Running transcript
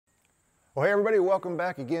Well, hey everybody, welcome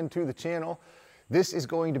back again to the channel. This is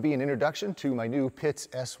going to be an introduction to my new Pitts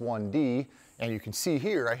S-1D, and you can see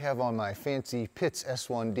here I have on my fancy Pitts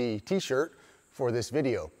S-1D t-shirt for this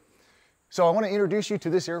video. So I want to introduce you to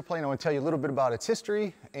this airplane. I want to tell you a little bit about its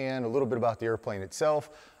history and a little bit about the airplane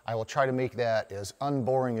itself. I will try to make that as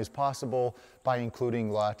unboring as possible by including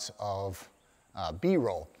lots of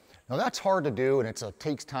B-roll. Now that's hard to do and it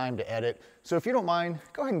takes time to edit, so if you don't mind,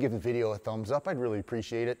 go ahead and give the video a thumbs up. I'd really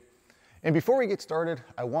appreciate it. And before we get started,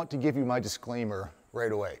 I want to give you my disclaimer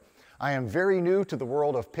right away. I am very new to the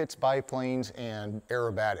world of Pitts biplanes and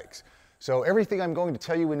aerobatics. So everything I'm going to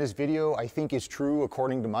tell you in this video I think is true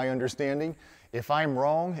according to my understanding. If I'm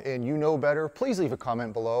wrong and you know better, please leave a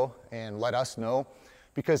comment below and let us know,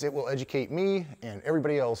 because it will educate me and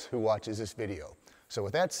everybody else who watches this video. So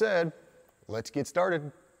with that said, let's get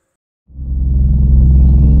started.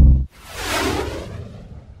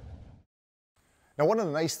 Now, one of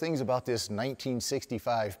the nice things about this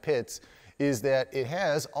 1965 Pitts is that it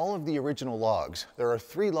has all of the original logs. There are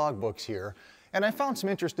 3 logbooks here, and I found some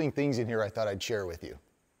interesting things in here I thought I'd share with you.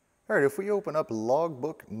 All right, if we open up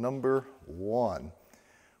logbook number 1,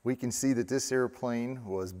 we can see that this airplane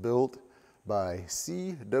was built by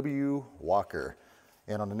C.W. Walker.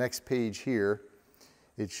 And on the next page here,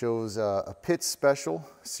 it shows a Pitts Special,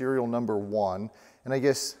 serial number 1. And I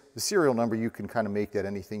guess the serial number, you can kind of make that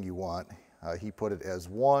anything you want. He put it as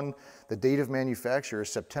 1. The date of manufacture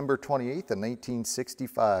is September 28th of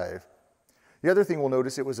 1965. The other thing we'll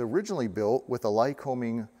notice, it was originally built with a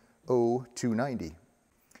Lycoming O290.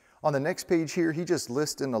 On the next page here, he just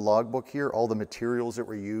lists in the logbook here all the materials that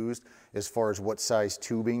were used as far as what size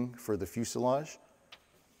tubing for the fuselage.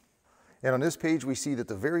 And on this page, we see that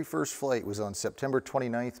the very first flight was on September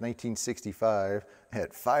 29th, 1965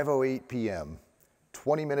 at 5:08 p.m.,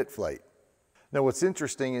 20-minute flight. Now what's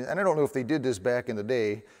interesting, and I don't know if they did this back in the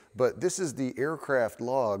day, but this is the aircraft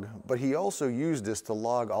log, but he also used this to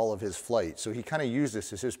log all of his flights. So he kind of used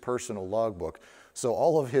this as his personal logbook. So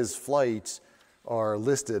all of his flights are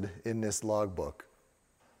listed in this logbook.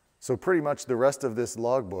 So pretty much the rest of this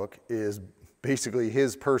logbook is basically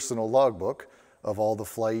his personal logbook of all the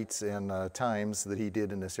flights and times that he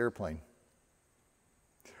did in this airplane.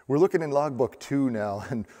 We're looking in logbook 2 now,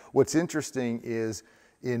 and what's interesting is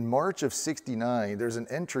in March of '69, there's an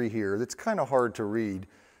entry here that's kind of hard to read,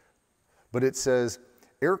 but it says,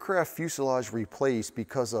 aircraft fuselage replaced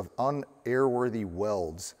because of unairworthy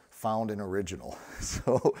welds found in original.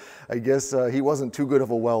 So I guess he wasn't too good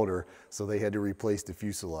of a welder, so they had to replace the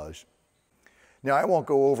fuselage. Now I won't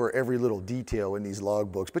go over every little detail in these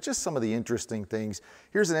logbooks, but just some of the interesting things.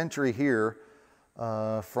 Here's an entry here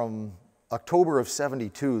from October of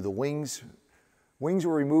 '72. The wings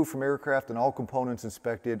were removed from aircraft and all components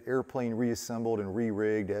inspected, airplane reassembled and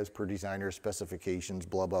re-rigged as per designer specifications,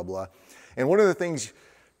 blah, blah, blah. And one of the things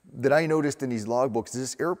that I noticed in these logbooks is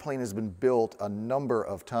this airplane has been built a number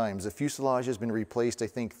of times. The fuselage has been replaced, I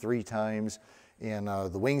think, 3 times, and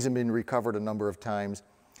the wings have been recovered a number of times.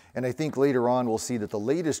 And I think later on we'll see that the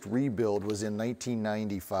latest rebuild was in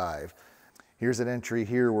 1995. Here's an entry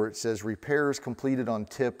here where it says repairs completed on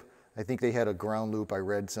tip. I think they had a ground loop I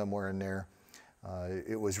read somewhere in there.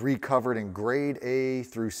 It was recovered in grade A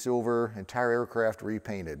through silver, entire aircraft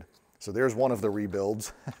repainted. So there's one of the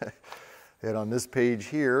rebuilds. And on this page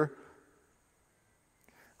here,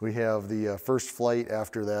 we have the first flight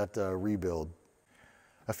after that rebuild.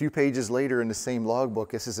 A few pages later in the same logbook,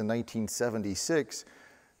 this is in 1976,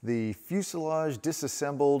 the fuselage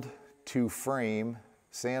disassembled to frame,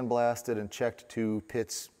 sandblasted and checked to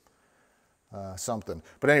Pitts something.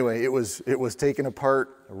 But anyway, it was taken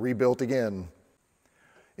apart, rebuilt again.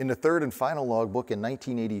 In the third and final logbook in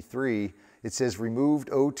 1983, it says removed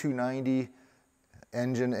O290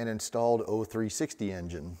 engine and installed O360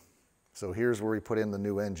 engine. So here's where we put in the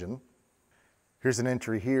new engine. Here's an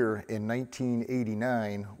entry here in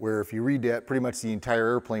 1989 where if you read that, pretty much the entire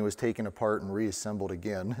airplane was taken apart and reassembled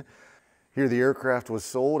again. Here the aircraft was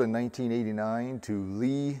sold in 1989 to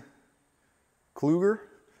Lee Kluger,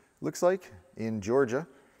 looks like, in Georgia.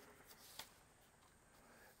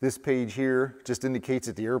 This page here just indicates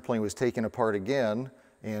that the airplane was taken apart again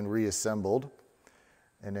and reassembled.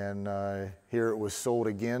 And then here it was sold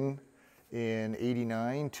again in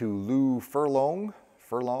 '89 to Lou Furlong.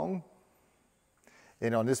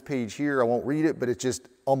 And on this page here, I won't read it, but it's just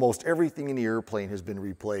almost everything in the airplane has been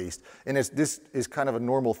replaced. And this is kind of a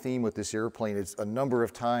normal theme with this airplane. It's a number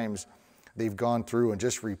of times they've gone through and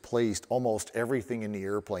just replaced almost everything in the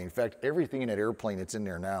airplane. In fact, everything in that airplane that's in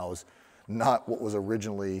there now is not what was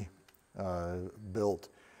originally built.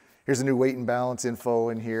 Here's a new weight and balance info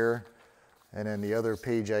in here. And then the other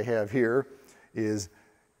page I have here is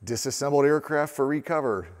Disassembled aircraft for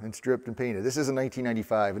recover and stripped and painted. This is a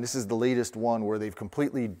 1995, and this is the latest one where they've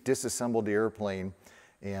completely disassembled the airplane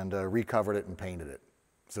and recovered it and painted it.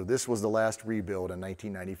 So this was the last rebuild in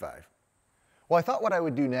 1995. Well, I thought what I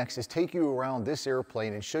would do next is take you around this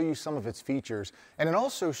airplane and show you some of its features, and then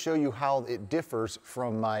also show you how it differs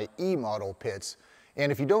from my E-model pits.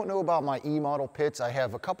 And if you don't know about my E-model pits, I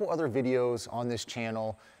have a couple other videos on this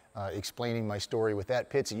channel explaining my story with that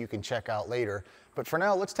pits that you can check out later. But for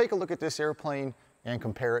now, let's take a look at this airplane and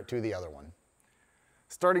compare it to the other one.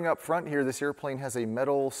 Starting up front here, this airplane has a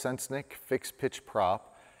metal Sensnick fixed pitch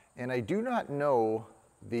prop, and I do not know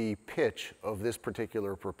the pitch of this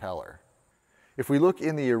particular propeller. If we look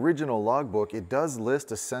in the original logbook, it does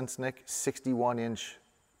list a Sensnick 61-inch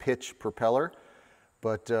pitch propeller,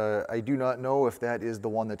 but I do not know if that is the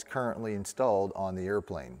one that's currently installed on the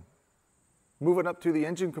airplane. Moving up to the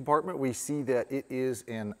engine compartment, we see that it is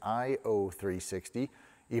an IO360,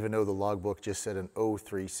 even though the logbook just said an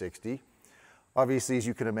O360. Obviously, as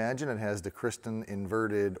you can imagine, it has the Kristen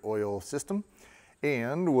inverted oil system.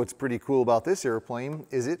 And what's pretty cool about this airplane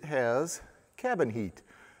is it has cabin heat.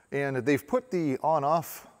 And they've put the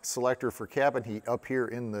on-off selector for cabin heat up here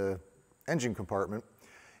in the engine compartment.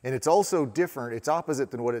 And it's also different, it's opposite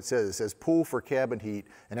than what it says. It says pull for cabin heat,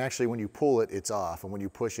 and actually when you pull it, it's off, and when you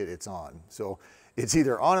push it, it's on. So it's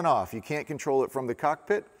either on and off. You can't control it from the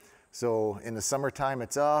cockpit. So in the summertime,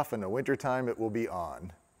 it's off, and in the wintertime, it will be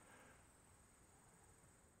on.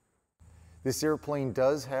 This airplane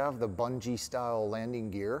does have the bungee style landing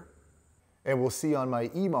gear. And we'll see on my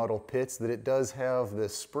E-model pits that it does have the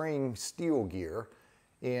spring steel gear.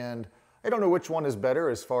 And I don't know which one is better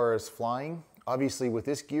as far as flying. Obviously with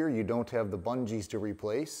this gear, you don't have the bungees to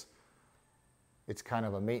replace. It's kind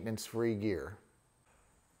of a maintenance-free gear.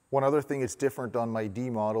 One other thing that's different on my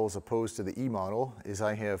D model as opposed to the E model is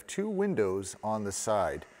I have two windows on the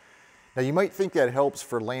side. Now you might think that helps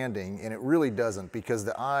for landing, and it really doesn't because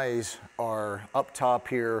the eyes are up top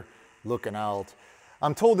here looking out.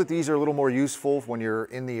 I'm told that these are a little more useful when you're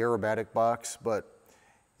in the aerobatic box, but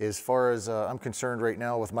as far as I'm concerned right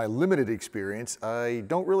now with my limited experience, I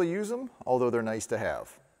don't really use them, although they're nice to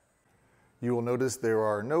have. You will notice there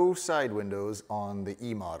are no side windows on the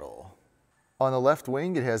E model. On the left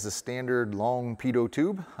wing, it has a standard long pitot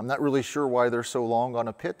tube. I'm not really sure why they're so long on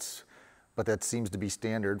a pits, but that seems to be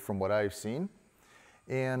standard from what I've seen.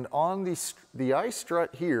 And on the eye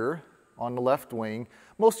strut here on the left wing,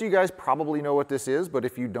 most of you guys probably know what this is, but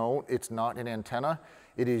if you don't, it's not an antenna.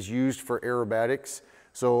 It is used for aerobatics.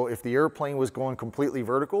 So if the airplane was going completely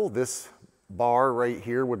vertical, this bar right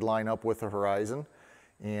here would line up with the horizon.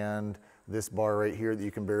 And this bar right here that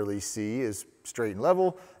you can barely see is straight and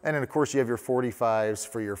level. And then of course you have your 45s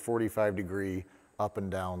for your 45-degree up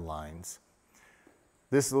and down lines.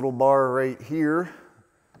 This little bar right here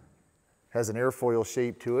has an airfoil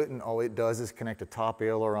shape to it, and all it does is connect the top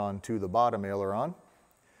aileron to the bottom aileron.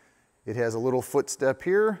 It has a little footstep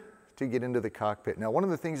here to get into the cockpit. Now, one of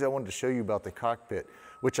the things I wanted to show you about the cockpit,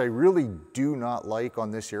 which I really do not like on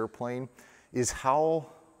this airplane, is how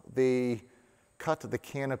they cut the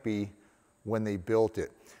canopy when they built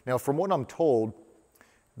it. Now, from what I'm told,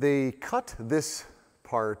 they cut this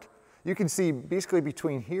part. You can see basically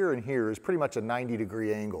between here and here is pretty much a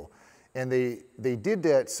 90-degree angle. And they did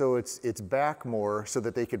that so it's back more so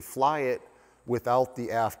that they could fly it without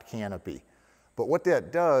the aft canopy. But what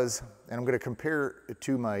that does, and I'm going to compare it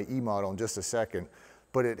to my E model in just a second,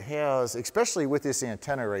 but it has, especially with this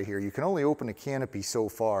antenna right here, you can only open the canopy so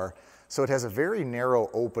far, so it has a very narrow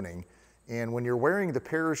opening. And when you're wearing the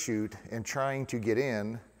parachute and trying to get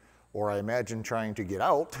in, or I imagine trying to get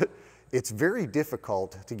out, it's very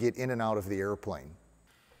difficult to get in and out of the airplane.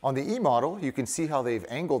 On the E model, you can see how they've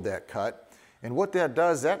angled that cut, and what that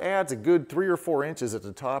does, that adds a good 3 or 4 inches at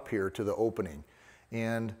the top here to the opening.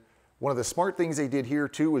 And one of the smart things they did here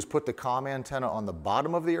too was put the comm antenna on the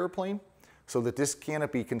bottom of the airplane so that this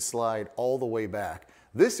canopy can slide all the way back.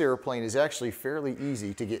 This airplane is actually fairly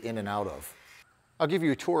easy to get in and out of. I'll give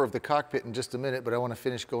you a tour of the cockpit in just a minute, but I want to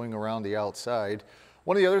finish going around the outside.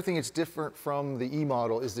 One of the other things that's different from the E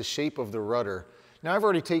model is the shape of the rudder. Now, I've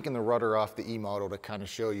already taken the rudder off the E model to kind of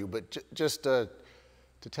show you, but just to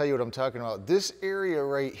tell you what I'm talking about, this area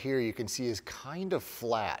right here you can see is kind of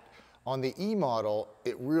flat. On the E model,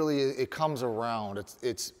 it comes around.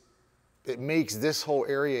 It makes this whole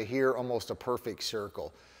area here almost a perfect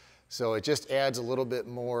circle. So it just adds a little bit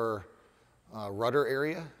more rudder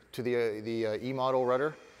area to the E model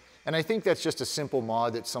rudder. And I think that's just a simple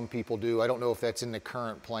mod that some people do. I don't know if that's in the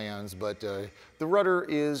current plans, but the rudder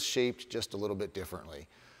is shaped just a little bit differently.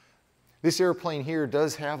 This airplane here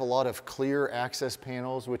does have a lot of clear access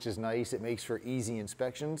panels, which is nice. It makes for easy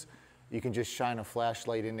inspections. You can just shine a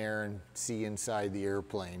flashlight in there and see inside the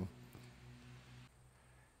airplane.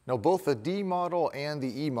 Now both the D model and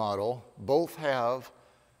the E model both have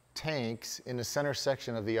tanks in the center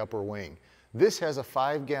section of the upper wing. This has a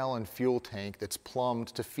 5-gallon fuel tank that's plumbed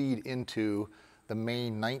to feed into the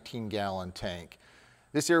main 19-gallon tank.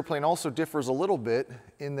 This airplane also differs a little bit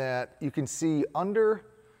in that you can see under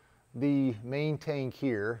the main tank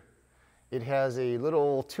here, it has a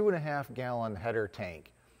little 2.5-gallon header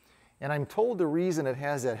tank. And I'm told the reason it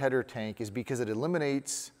has that header tank is because it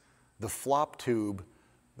eliminates the flop tube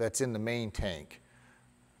that's in the main tank.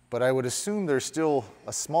 But I would assume there's still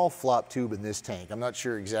a small flop tube in this tank. I'm not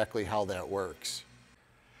sure exactly how that works.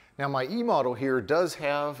 Now my E model here does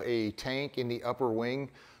have a tank in the upper wing,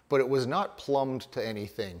 but it was not plumbed to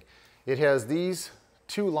anything. It has these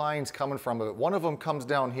 2 lines coming from it. One of them comes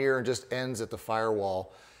down here and just ends at the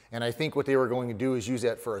firewall. And I think what they were going to do is use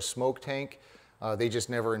that for a smoke tank. They just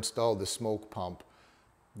never installed the smoke pump.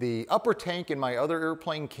 The upper tank in my other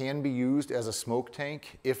airplane can be used as a smoke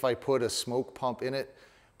tank if I put a smoke pump in it,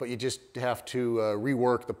 but you just have to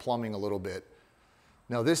rework the plumbing a little bit.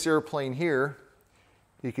 Now this airplane here,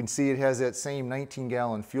 you can see it has that same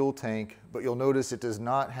 19-gallon fuel tank, but you'll notice it does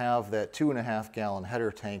not have that 2.5-gallon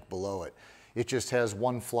header tank below it. It just has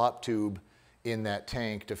one flop tube in that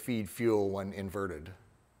tank to feed fuel when inverted.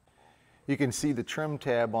 You can see the trim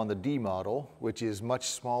tab on the D model, which is much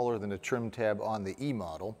smaller than the trim tab on the E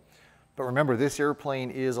model. But remember, this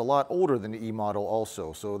airplane is a lot older than the E model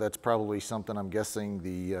also, so that's probably something I'm guessing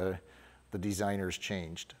the designers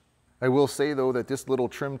changed. I will say though that this little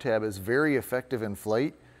trim tab is very effective in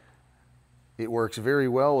flight. It works very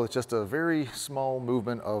well with just a very small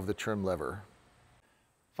movement of the trim lever.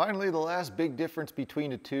 Finally, the last big difference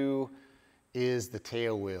between the two is the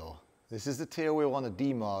tail wheel. This is the tail wheel on the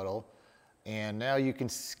D model, and now you can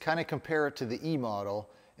kind of compare it to the E model,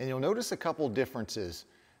 and you'll notice a couple differences.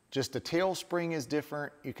 Just the tail spring is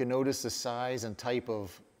different. You can notice the size and type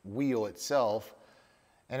of wheel itself.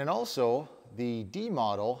 And then also, the D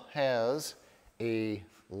model has a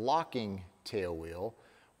locking tail wheel,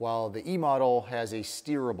 while the E model has a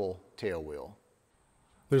steerable tail wheel.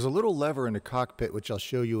 There's a little lever in the cockpit, which I'll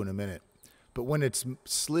show you in a minute. But when it's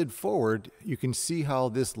slid forward, you can see how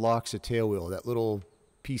this locks a tail wheel. That little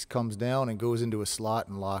piece comes down and goes into a slot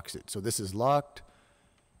and locks it. So this is locked,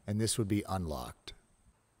 and this would be unlocked.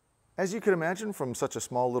 As you can imagine from such a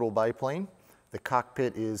small little biplane, the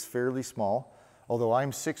cockpit is fairly small. Although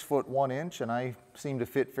I'm 6 foot 1 inch and I seem to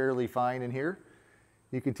fit fairly fine in here.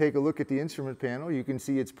 You can take a look at the instrument panel. You can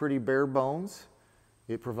see it's pretty bare bones.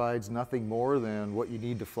 It provides nothing more than what you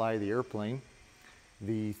need to fly the airplane.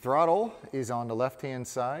 The throttle is on the left-hand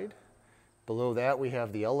side. Below that we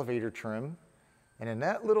have the elevator trim. And then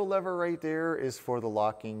that little lever right there is for the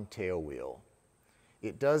locking tail wheel.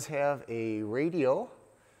 It does have a radio.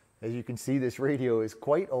 As you can see, this radio is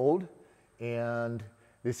quite old, and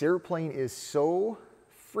this airplane is so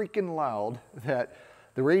freaking loud that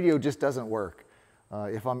the radio just doesn't work.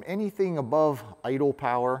 If I'm anything above idle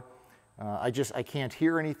power, I can't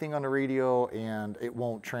hear anything on the radio, and it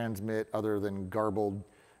won't transmit other than garbled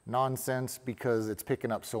nonsense because it's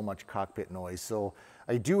picking up so much cockpit noise. So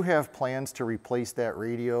I do have plans to replace that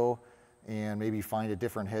radio and maybe find a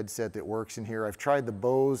different headset that works in here. I've tried the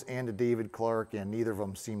Bose and the David Clark, and neither of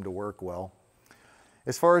them seem to work well.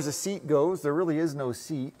 As far as the seat goes, there really is no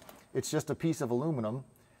seat. It's just a piece of aluminum.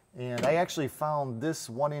 And I actually found this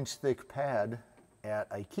 1-inch thick pad at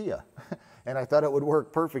IKEA. And I thought it would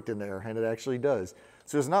work perfect in there, and it actually does.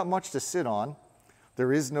 So there's not much to sit on.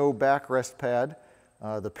 There is no backrest pad.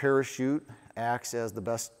 The parachute acts as the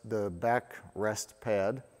backrest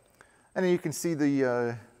pad. And then you can see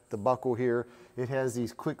the buckle here. It has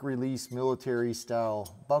these quick release military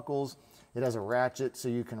style buckles. It has a ratchet, so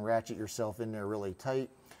you can ratchet yourself in there really tight,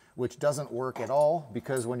 which doesn't work at all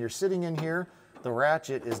because when you're sitting in here, the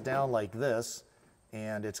ratchet is down like this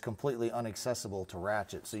and it's completely inaccessible to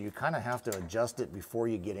ratchet. So you kind of have to adjust it before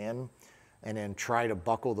you get in and then try to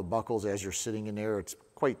buckle the buckles as you're sitting in there. It's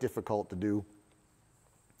quite difficult to do.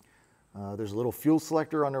 There's a little fuel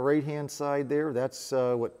selector on the right-hand side there. That's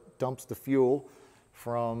what dumps the fuel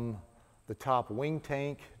from the top wing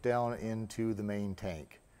tank down into the main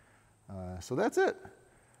tank. So that's it.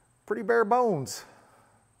 Pretty bare bones,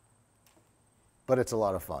 but it's a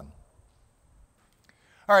lot of fun.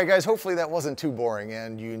 All right, guys, hopefully that wasn't too boring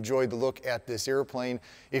and you enjoyed the look at this airplane.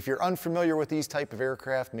 If you're unfamiliar with these type of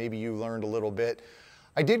aircraft, maybe you learned a little bit.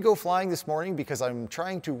 I did go flying this morning because I'm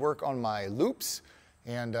trying to work on my loops,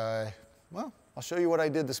 and well, I'll show you what I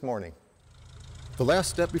did this morning. The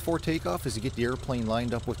last step before takeoff is to get the airplane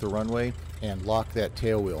lined up with the runway and lock that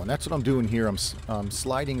tail wheel. And that's what I'm doing here. I'm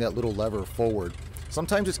sliding that little lever forward.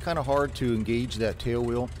 Sometimes it's kind of hard to engage that tail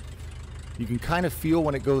wheel. You can kind of feel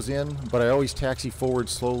when it goes in, but I always taxi forward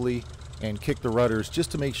slowly and kick the rudders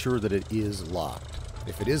just to make sure that it is locked.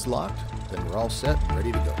 If it is locked, then we're all set and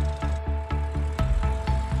ready to go.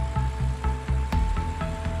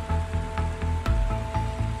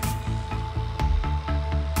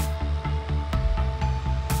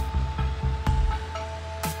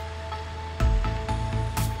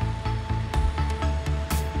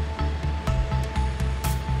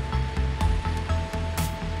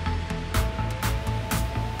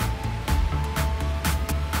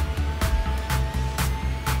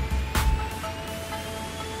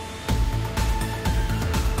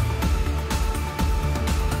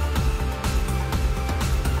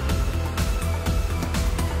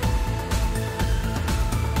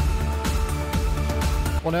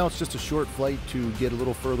 Well, now it's just a short flight to get a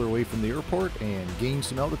little further away from the airport and gain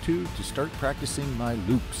some altitude to start practicing my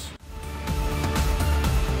loops.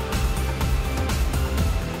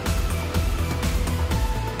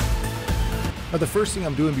 Now, the first thing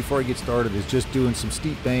I'm doing before I get started is just doing some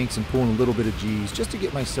steep banks and pulling a little bit of G's just to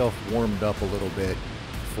get myself warmed up a little bit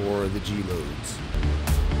for the G loads.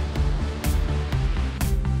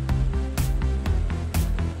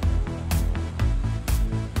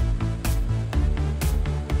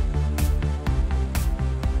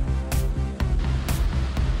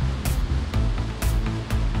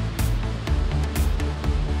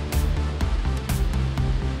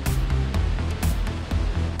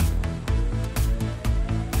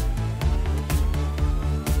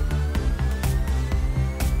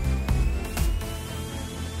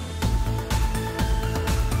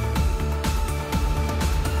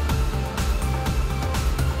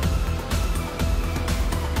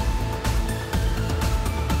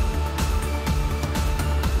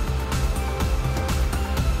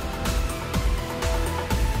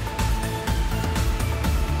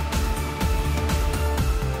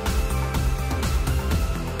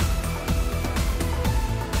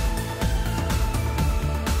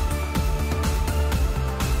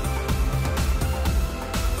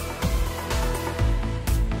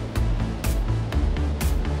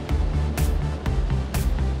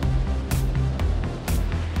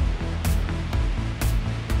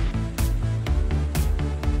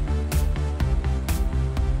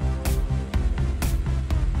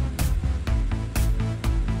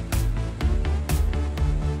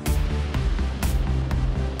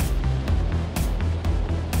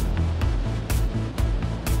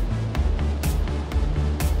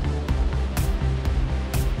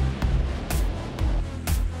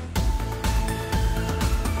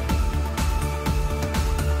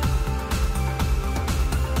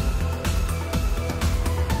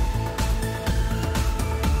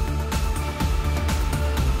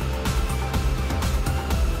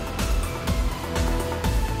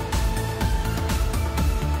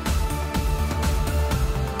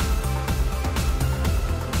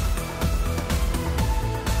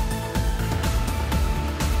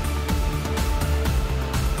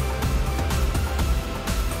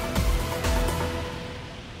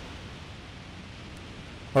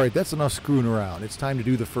 Alright, that's enough screwing around. It's time to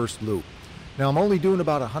do the first loop. Now I'm only doing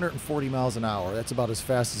about 140 miles an hour. That's about as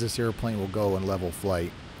fast as this airplane will go in level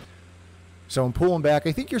flight. So I'm pulling back.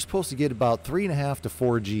 I think you're supposed to get about 3.5 to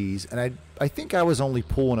 4 G's, and I think I was only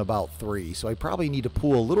pulling about 3, so I probably need to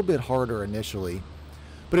pull a little bit harder initially.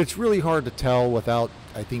 But it's really hard to tell without,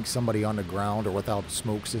 I think, somebody on the ground or without a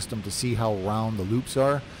smoke system to see how round the loops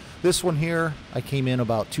are. This one here, I came in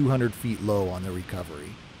about 200 feet low on the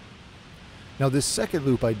recovery. Now this second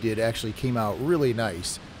loop I did actually came out really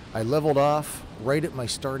nice. I leveled off right at my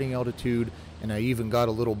starting altitude, and I even got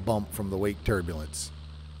a little bump from the wake turbulence.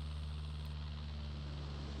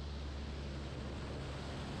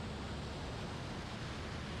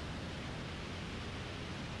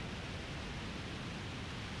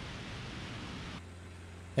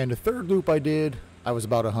 And the third loop I did, I was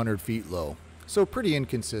about 100 feet low. So pretty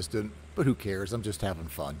inconsistent, but who cares? I'm just having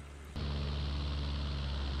fun.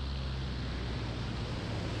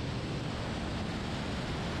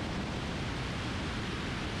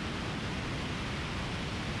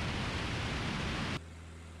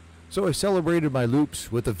 So I celebrated my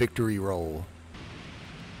loops with a victory roll.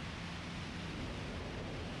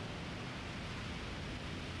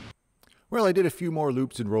 Well, I did a few more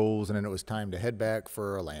loops and rolls, and then it was time to head back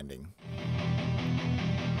for a landing.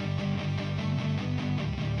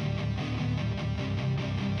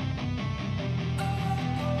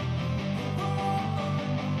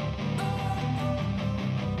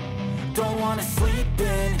 Don't want wanna sleep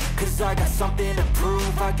in, cause I got something to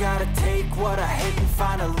prove. I gotta take what I hate and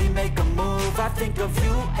finally make a move. I think of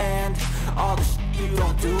you and all the shit you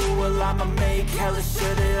don't do. Well, I'ma make hella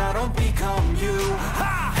sure that I don't become you.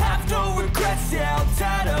 I have no regrets, yeah, I'll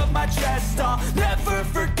tie up my chest. I'll never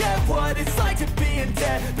forget what it's like to be in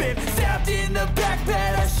debt. Been stabbed in the back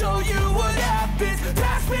bed, I'll show you what happens.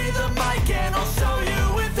 Pass me the mic and I'll show you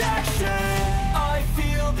with action. I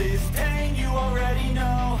feel this pain, you already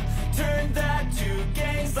know. Turn that to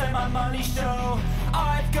gains, let my money show.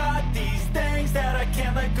 I've got these things that I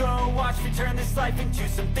can't let go. Watch me turn this life into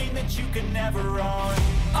something that you can never own.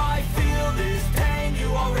 I feel this pain, you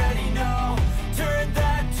already know. Turn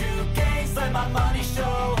that to gains, let my money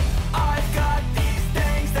show. I've got these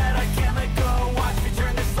things that I can't let go. Watch me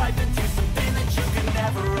turn this life into something that you can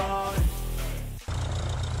never own.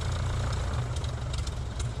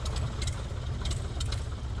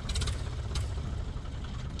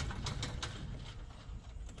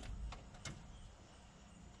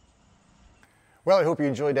 Well, I hope you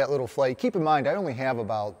enjoyed that little flight. Keep in mind, I only have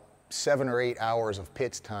about 7 or 8 hours of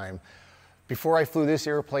pits time. Before I flew this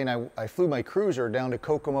airplane, I flew my cruiser down to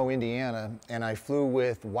Kokomo, Indiana, and I flew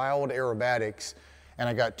with Wild Aerobatics, and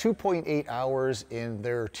I got 2.8 hours in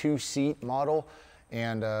their 2-seat model,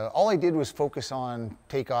 and all I did was focus on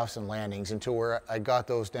takeoffs and landings until where I got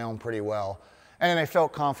those down pretty well. And I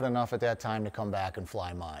felt confident enough at that time to come back and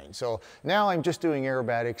fly mine. So now I'm just doing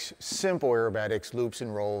aerobatics, simple aerobatics, loops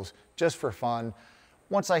and rolls, just for fun.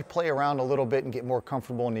 Once I play around a little bit and get more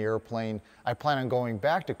comfortable in the airplane, I plan on going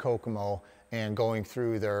back to Kokomo and going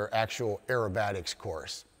through their actual aerobatics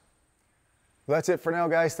course. Well, that's it for now,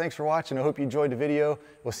 guys. Thanks for watching. I hope you enjoyed the video.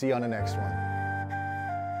 We'll see you on the next one.